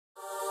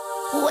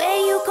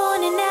Where you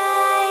going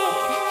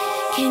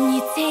tonight? Can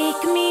you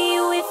take me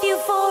with you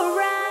for a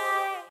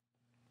ride?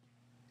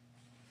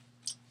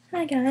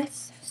 Hi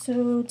guys,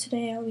 so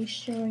today I'll be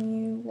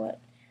showing you what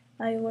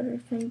I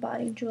ordered from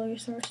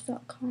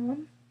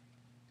bodyjewelrysource.com.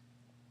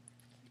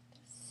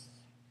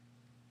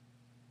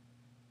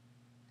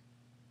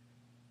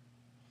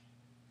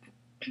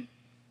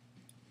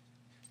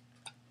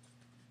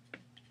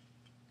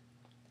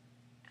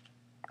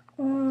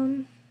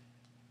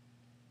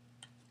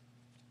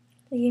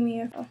 They gave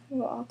me a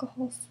little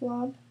alcohol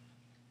swab.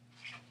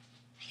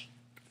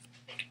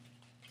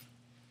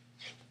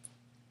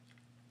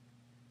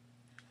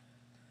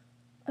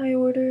 I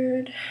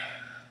ordered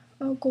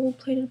a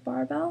gold-plated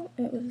barbell.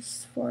 It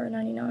was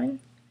 $4.99,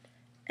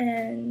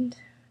 and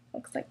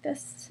looks like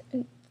this.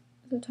 It's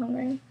a tongue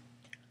ring.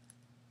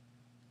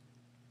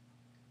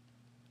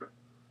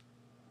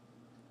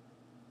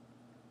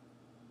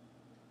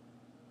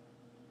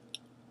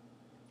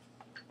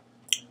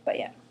 But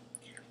yeah.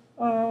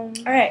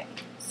 Alright,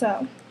 so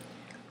I'm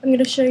going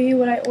to show you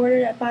what I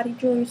ordered at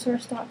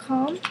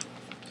bodyjewelrysource.com.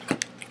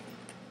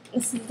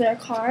 This is their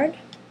card.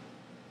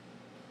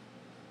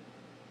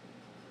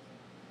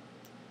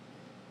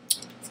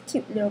 It's a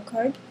cute little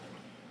card.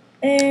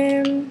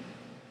 And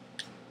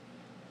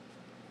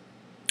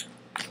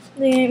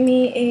they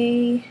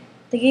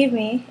gave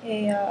me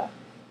a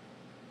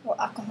little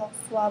alcohol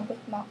swab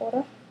with my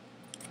order.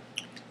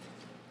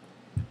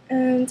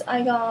 And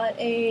I got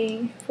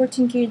a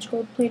 14 gauge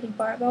gold plated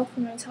barbell for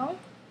my tongue.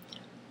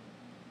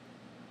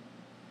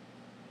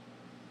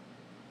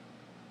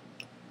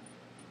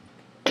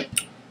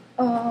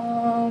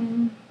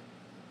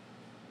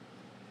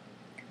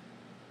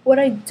 What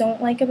I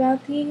don't like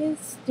about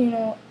these,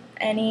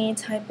 any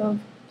type of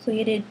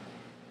plated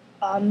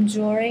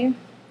jewelry,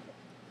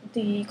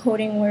 the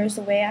coating wears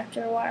away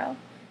after a while,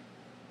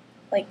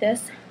 like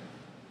this.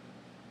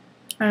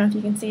 I don't know if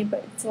you can see,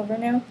 but it's silver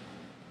now.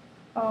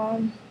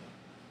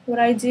 What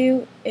I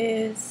do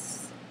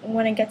is,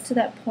 when it gets to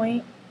that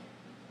point,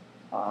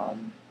 I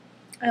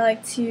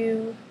like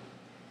to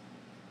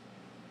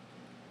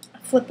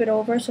flip it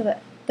over so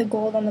that the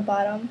gold on the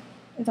bottom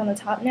is on the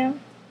top now.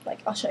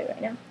 Like, I'll show you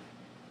right now.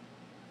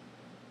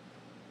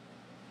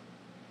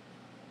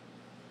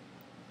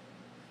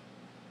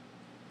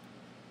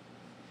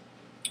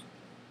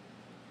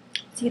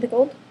 See the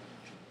gold?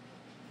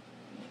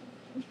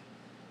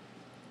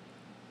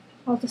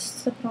 I'll just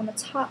slip it on the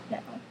top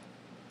now.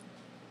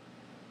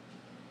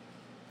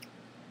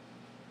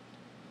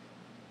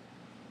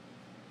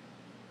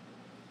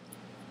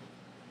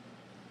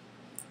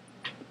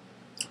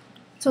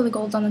 So the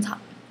gold's on the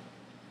top.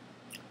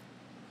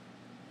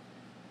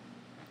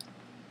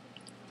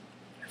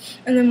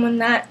 And then when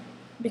that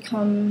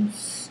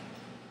becomes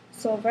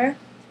silver,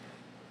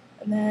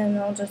 then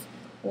I'll just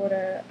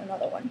order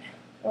another one.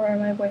 Or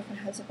my boyfriend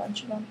has a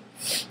bunch of them.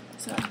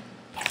 So,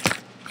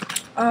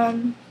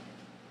 and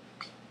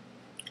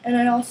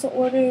I also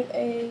ordered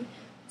a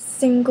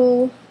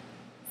single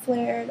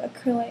flared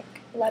acrylic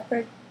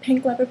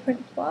pink leopard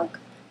print plug.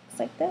 It's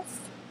like this.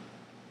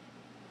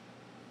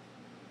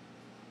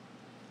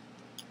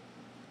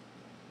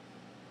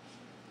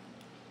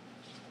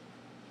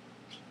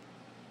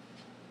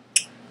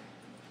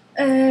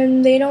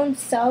 And they don't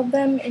sell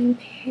them in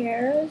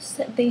pairs,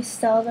 they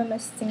sell them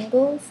as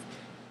singles,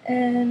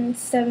 and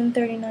it's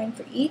 $7.39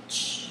 for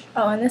each.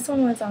 Oh, and this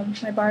one was,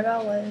 my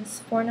barbell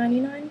was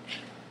 $4.99,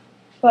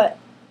 but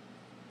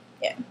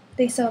yeah,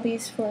 they sell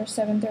these for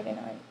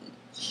 $7.39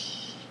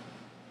 each.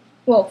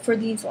 Well, for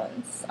these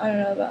ones. I don't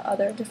know about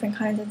other different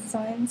kinds of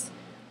designs.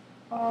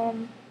 But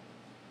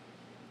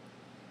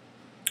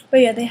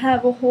yeah, they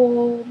have a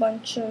whole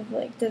bunch of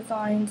like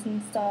designs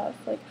and stuff,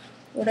 like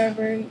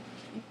whatever you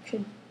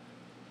could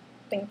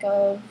think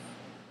of,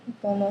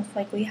 they'll most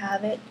likely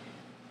have it.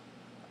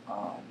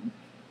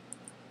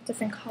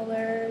 Different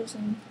colors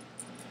and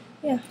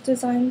yeah,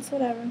 designs,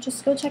 whatever.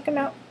 Just go check them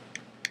out.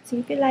 See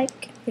if you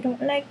like. If you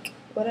don't like,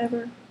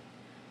 whatever.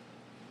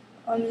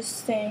 I'm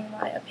just saying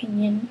my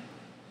opinion.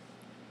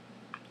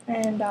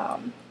 And I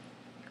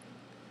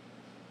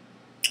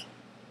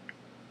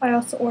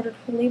also ordered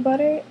Holy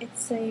Butter.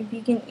 It's a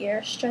vegan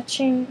ear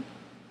stretching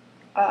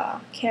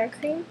care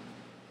cream.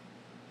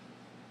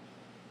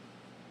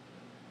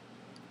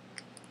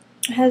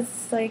 It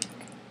has like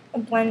a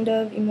blend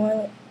of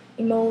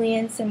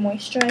emollients and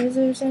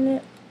moisturizers in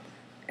it,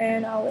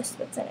 and I'll list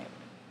what's in it.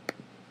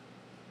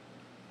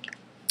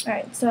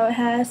 Alright, so it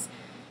has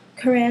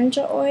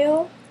Karanja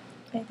oil,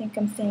 I think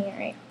I'm saying it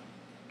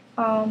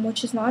right,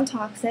 which is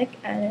non-toxic,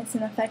 and it's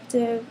an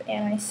effective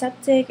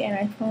antiseptic,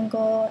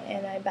 antifungal,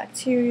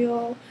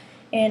 antibacterial,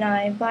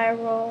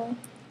 antiviral,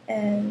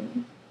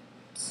 and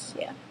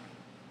yeah.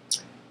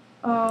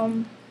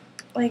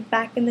 Like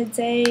back in the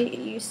day, it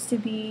used to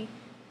be,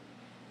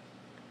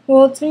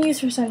 well, it's been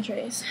used for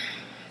centuries,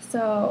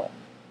 so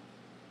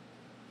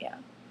yeah,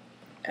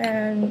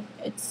 and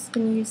it's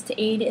been used to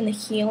aid in the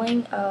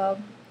healing of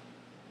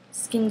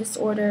skin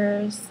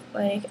disorders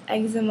like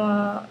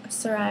eczema,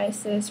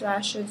 psoriasis,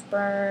 rashes,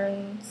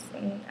 burns,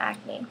 and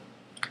acne.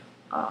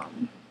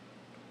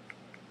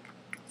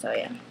 So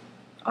yeah.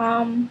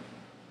 And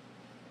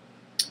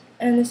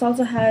this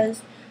also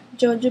has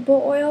jojoba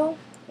oil,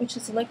 which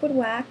is liquid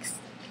wax,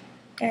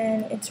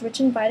 and it's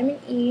rich in vitamin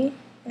E,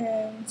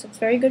 and so it's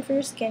very good for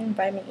your skin.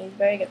 Vitamin E is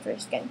very good for your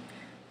skin,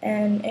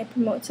 and it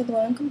promotes a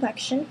glowing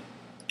complexion.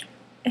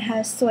 It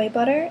has soy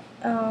butter,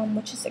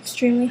 which is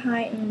extremely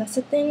high in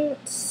lecithin,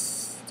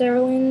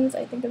 sterolins,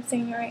 I think I'm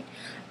saying it right,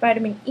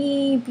 vitamin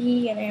E,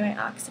 B, and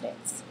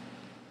antioxidants.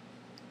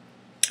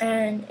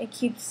 And it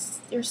keeps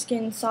your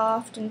skin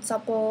soft and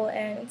supple,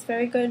 and it's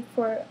very good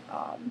for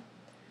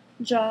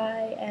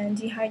dry and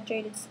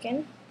dehydrated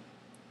skin.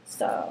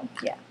 So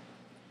yeah,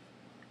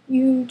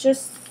 you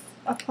just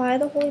apply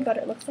the holy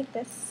butter. It looks like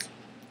this.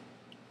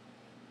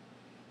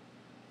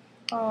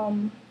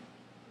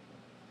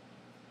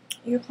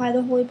 You apply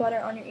the holy butter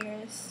on your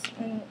ears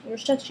and your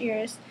stretched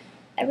ears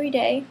every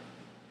day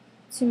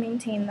to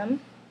maintain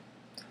them,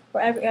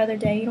 or every other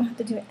day. You don't have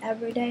to do it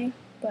every day,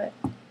 but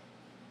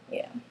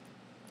yeah,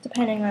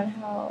 depending on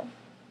how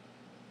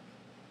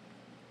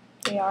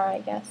they are, I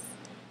guess.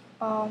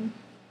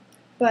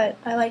 But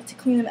I like to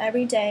clean them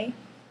every day.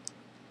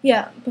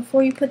 Yeah,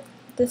 before you put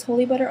this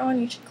holy butter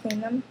on, you should clean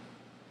them,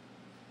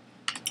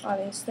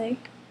 obviously,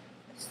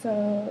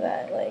 so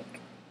that like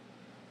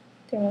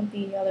there won't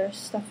be other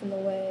stuff in the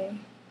way.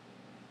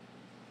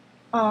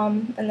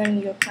 And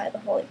then you apply the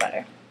holy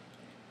butter,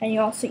 and you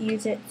also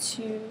use it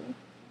to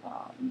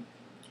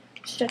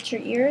stretch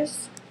your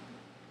ears.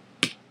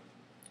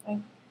 Like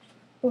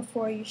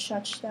before you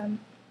stretch them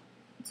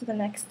to the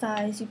next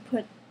size, you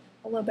put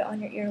a little bit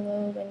on your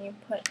earlobe, and you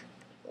put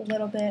a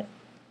little bit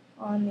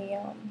on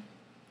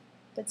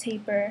the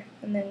taper,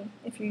 and then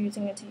if you're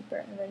using a taper,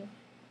 and then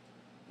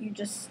you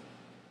just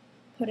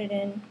put it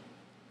in,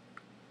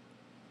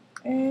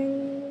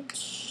 and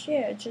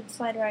yeah, it should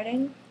slide right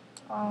in.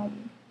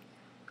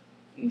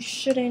 You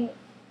shouldn't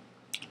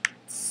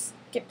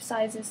skip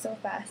sizes so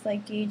fast,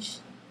 like gauge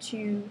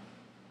to,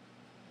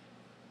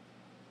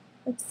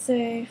 let's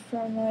say,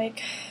 from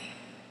like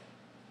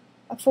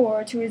a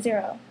 4 to a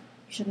 0.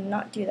 You should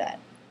not do that,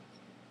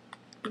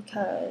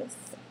 because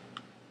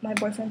my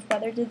boyfriend's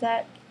brother did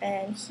that,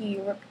 and he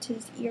ripped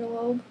his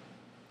earlobe.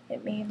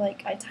 It made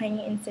like a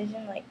tiny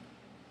incision like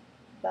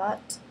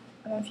that.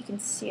 I don't know if you can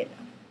see it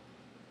now.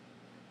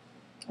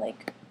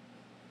 Like,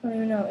 I don't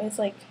even know, it was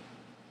like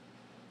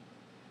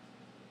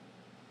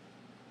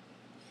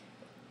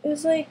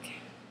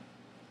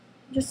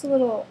just a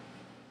little,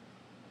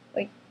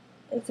 like,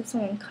 as if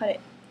someone cut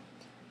it.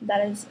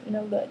 That is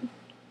no good.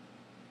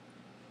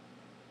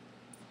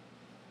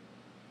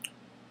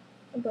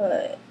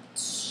 But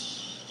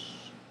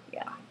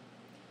yeah.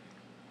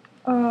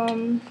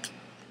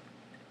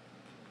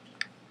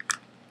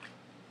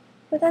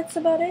 But that's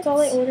about it. That's all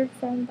I ordered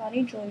from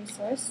Body Jewelry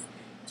Source.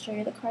 I'll show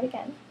you the card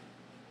again.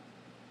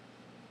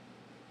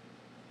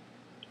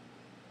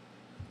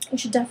 You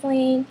should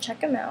definitely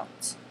check them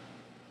out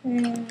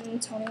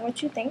and tell me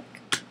what you think.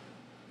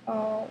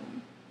 But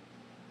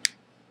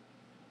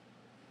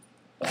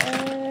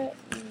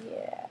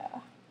yeah.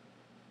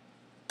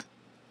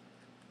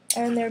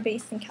 And they're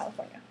based in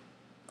California,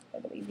 I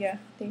believe. Yeah,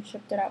 they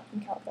shipped it out from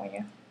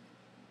California.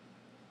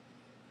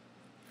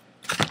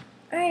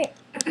 Alright.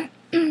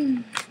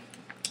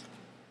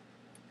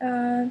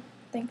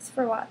 Thanks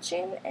for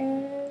watching,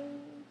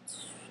 and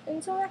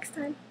until next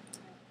time.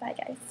 Bye,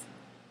 guys.